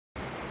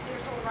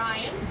There's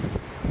Orion,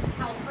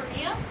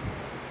 Calpurnia,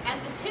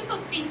 and the tip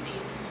of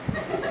Theses.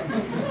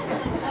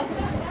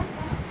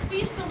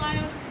 We used to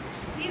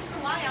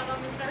lie out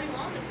on this very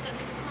lawn and study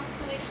the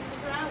constellations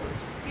for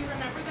hours. Do you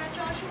remember that,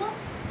 Joshua?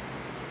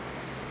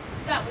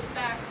 That was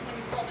back when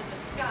you called it the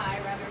sky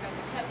rather than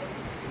the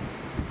heavens.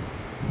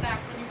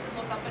 Back when you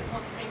could look up at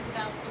one thing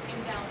without looking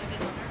down at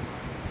another.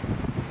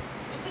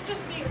 Is it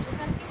just me, or does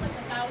that seem like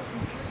 1,000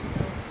 years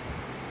ago?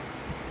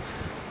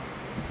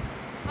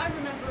 I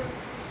remember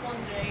this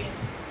one day, and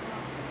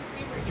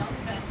we were young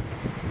then.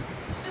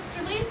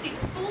 Sister Lacey,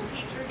 the school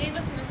teacher, gave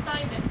us an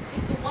assignment to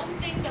pick the one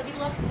thing that we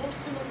loved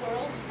most in the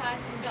world, aside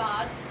from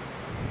God,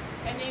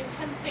 and named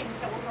 10 things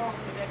that were wrong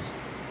with it.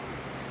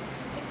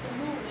 She picked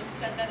the moon and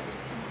said that it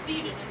was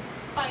conceited and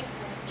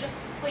spiteful and just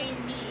plain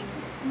mean.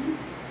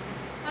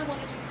 I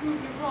wanted to prove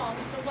you wrong,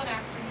 so one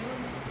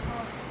afternoon,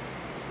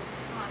 it was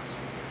hot.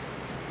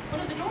 One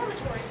of the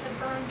dormitories had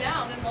burned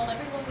down, and while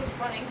everyone was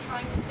running,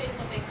 trying to save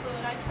what they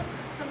could, I took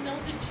some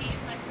melted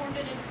cheese and I formed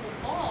it into a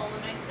ball,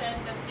 and I said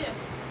that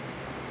this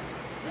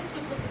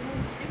was what the moon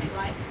was really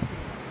like.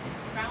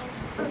 Round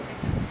and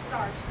perfect at the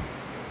start.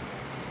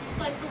 You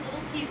slice a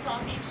little piece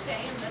off each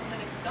day, and then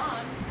when it's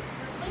gone,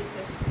 you replace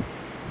it.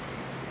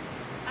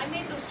 I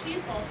made those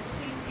cheese balls to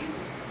please you,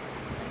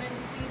 and then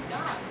to please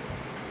God.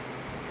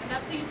 And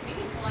that pleased me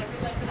until I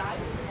realized that I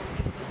was the one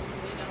being whittled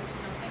away down to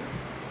nothing.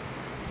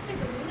 Stick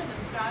a moon in the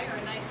sky or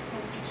a nice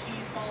smoky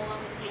cheese ball on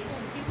the table,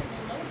 and people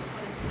will notice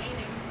when it's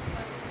waning,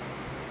 but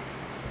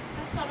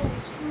that's not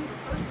always true of a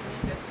person,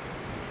 is it?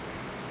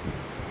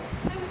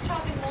 I was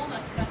chopping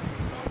walnuts about 6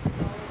 months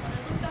ago, and I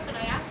looked up and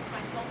I asked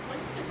myself, when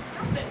did this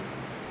happen?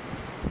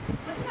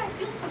 When did I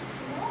feel so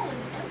small and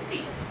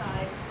empty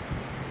inside?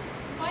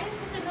 Why is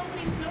it that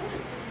nobody's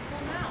noticed it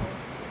until now?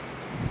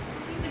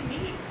 Not even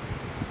me.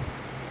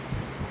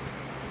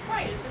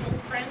 Why, is it,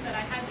 old friend, that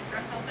I had to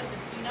dress up as a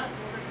peanut in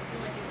order to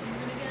feel like a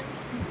human again?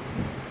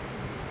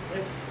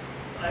 If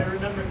I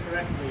remember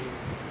correctly,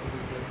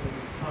 Elizabeth, when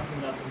you were talking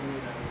about the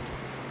moon, I was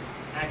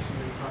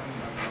actually talking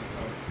about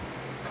myself.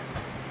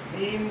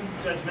 Mean,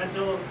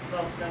 judgmental,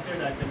 self-centered,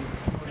 I've been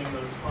owning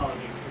those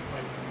qualities for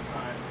quite some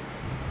time.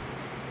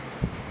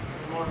 On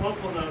a more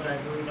hopeful note,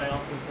 I believe I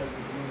also said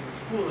that the moon was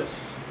foolish,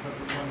 but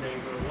would one day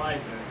grow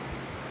wiser.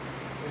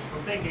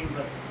 Wishful thinking,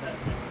 but that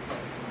never quite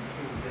came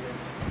true, did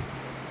it?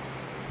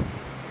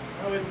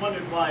 I always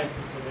wondered why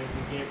Sister Lacey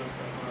gave us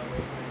that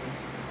horrible assignment.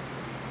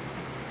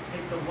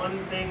 Take the one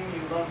thing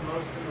you love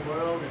most in the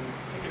world and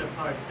pick it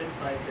apart bit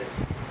by bit.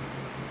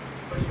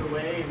 Push it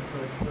away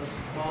until it's so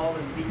small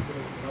and weak that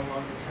it can no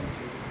longer tempt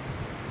you.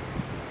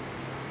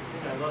 The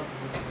thing I loved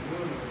was the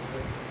moon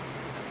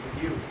was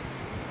you.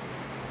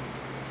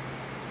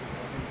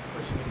 I've been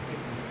pushing and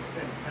picking ever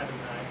since,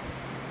 haven't I?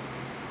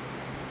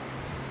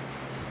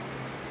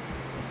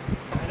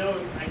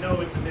 I know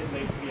it's a bit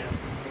late to be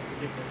asking for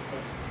forgiveness,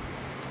 but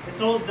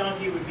this old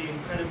donkey would be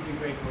incredibly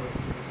grateful if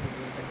you would give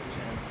me a second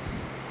chance.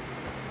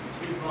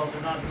 Cheese balls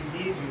are not who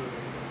need you,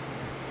 Elizabeth,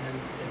 and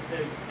if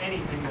there's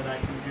anything that I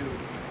can do,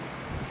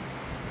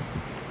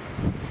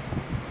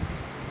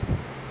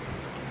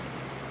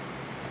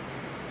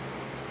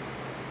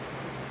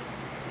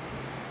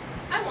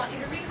 I want you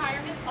to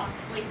rehire Miss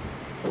Foxley.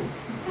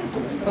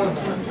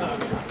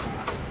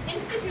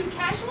 Institute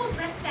casual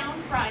dress down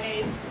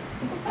Fridays.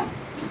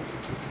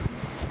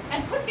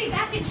 And put me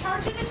back in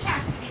charge of the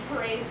chastity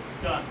parade.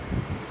 done.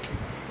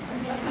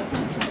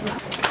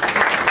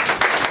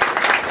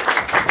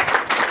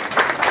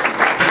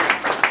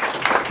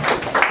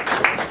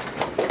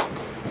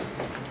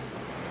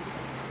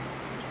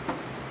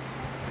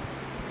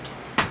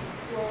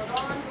 Roll it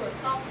on to a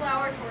soft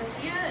flour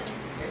tortilla, and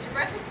here's your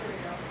breakfast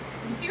burrito.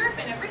 Syrup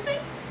and everything?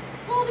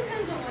 Well, it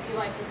depends on what you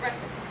like for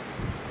breakfast.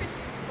 Chris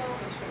used to go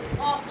with sugar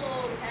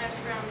waffles, hash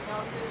brown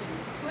sausage,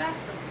 and 2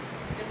 aspirin.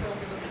 Guess I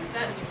won't be looking at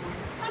that anymore.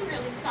 I'm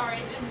really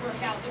sorry it didn't work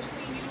out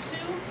between you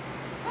two.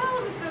 Well,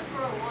 it was good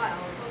for a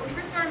while, but when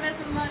Chris started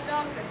messing with my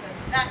dogs, I said,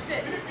 that's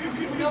it.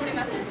 Because nobody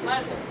messes with my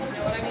dogs, you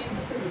know what I mean?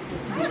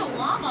 I have a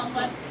llama,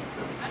 but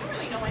I don't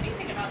really know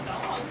anything about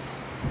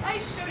dogs.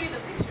 I showed you the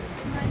pictures,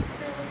 didn't I,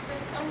 Sister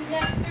Elizabeth? Oh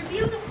yes, they're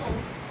beautiful.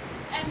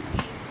 And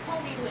please,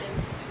 call me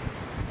Liz.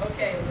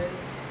 Okay,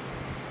 Liz.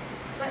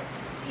 Let's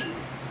see.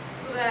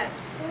 So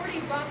that's 40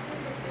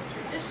 boxes of the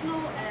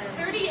traditional and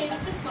 38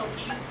 of the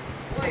smoky.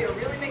 Boy, you're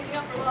really making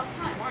up for lost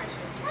time, aren't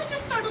you? I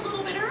just start a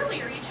little bit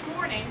earlier each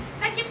morning.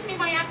 That gives me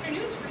my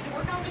afternoons free to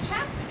work on the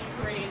chastity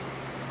parade.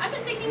 I've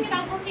been thinking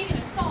about working in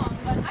a song,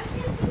 but I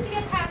can't seem to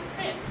get past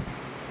this.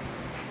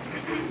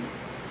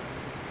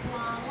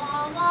 La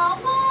la la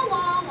la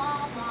la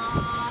la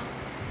la.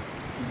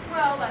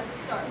 Well, that's a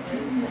start,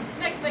 Liz.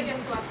 Next, I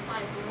guess you'll have to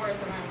find some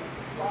words around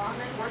with law and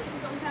then work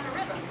in some kind of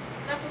rhythm.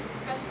 That's what the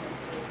professionals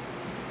do.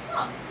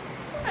 Huh.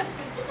 Well, that's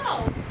good to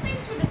know.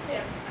 Thanks for the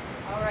tip.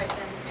 All right,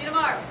 then. See you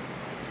tomorrow.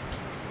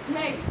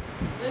 Hey,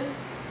 Liz.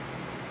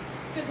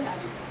 It's good to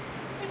have you.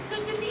 It's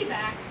good to be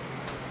back.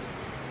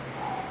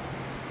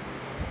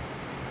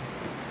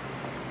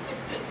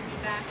 It's good to be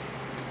back.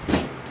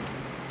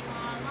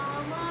 La la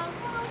la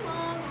la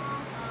la la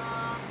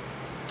la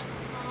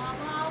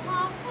la la